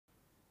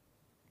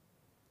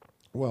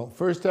Well,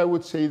 first I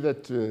would say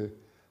that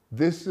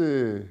this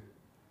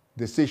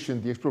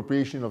decision, the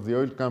expropriation of the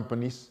oil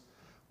companies,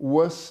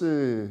 was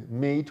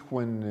made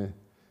when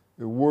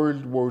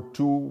World War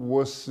II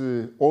was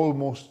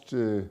almost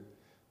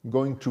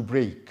going to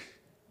break.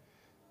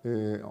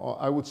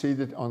 I would say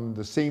that on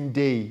the same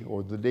day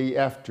or the day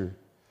after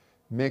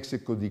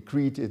Mexico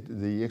decreed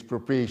the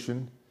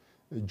expropriation,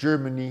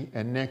 Germany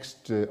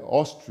annexed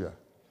Austria.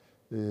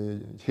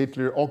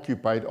 Hitler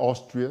occupied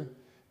Austria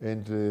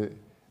and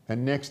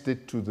annexed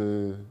it to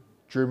the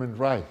German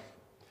Reich.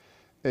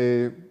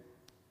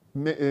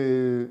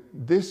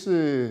 This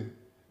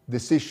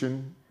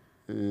decision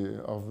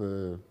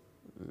of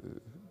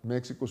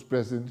Mexico's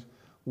president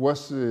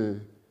was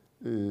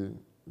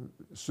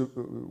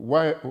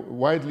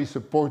widely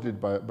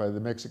supported by the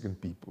Mexican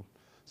people.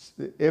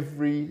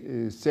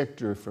 Every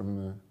sector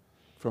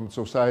from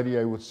society,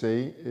 I would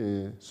say,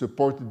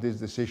 supported this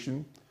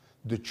decision.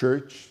 The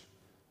church,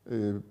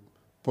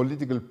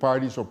 political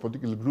parties or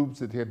political groups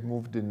that had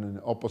moved in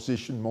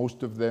opposition,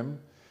 most of them,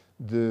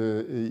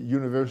 the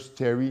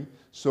universitary.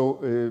 So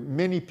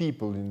many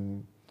people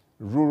in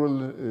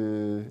rural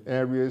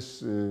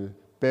areas,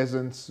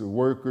 peasants,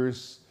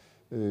 workers,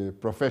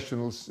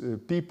 professionals,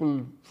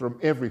 people from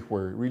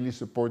everywhere really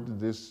supported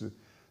this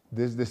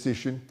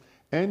decision.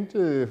 And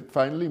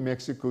finally,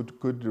 Mexico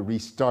could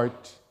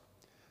restart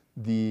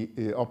the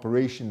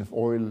operation of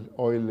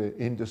oil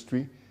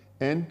industry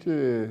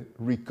and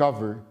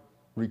recover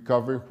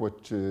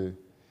what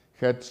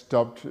had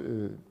stopped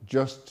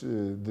just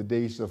the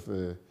days of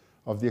the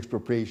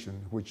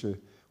expropriation, which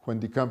when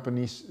the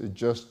companies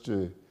just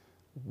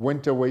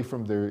went away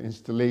from their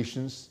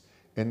installations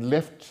and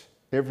left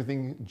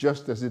everything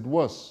just as it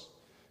was,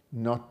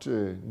 not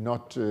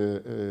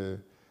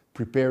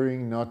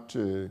preparing, not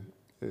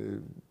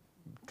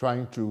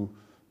trying to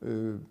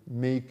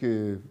make,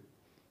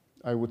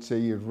 I would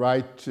say, a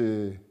right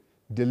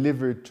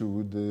delivered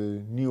to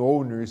the new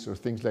owners or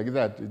things like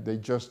that. They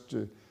just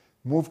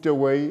moved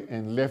away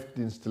and left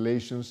the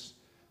installations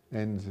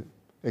and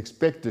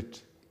expected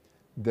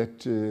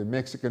that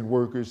Mexican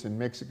workers and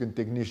Mexican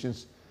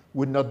technicians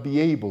would not be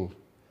able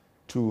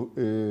to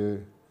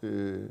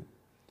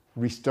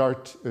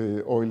restart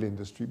oil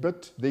industry,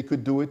 but they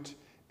could do it.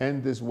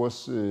 And this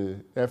was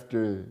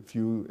after a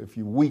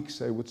few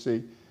weeks, I would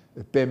say,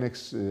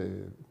 Pemex,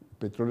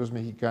 Petróleos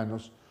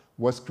Mexicanos,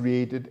 was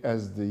created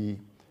as the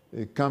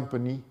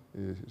company,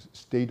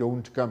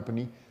 state-owned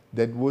company,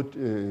 that would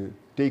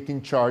take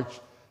in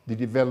charge the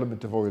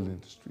development of oil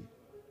industry.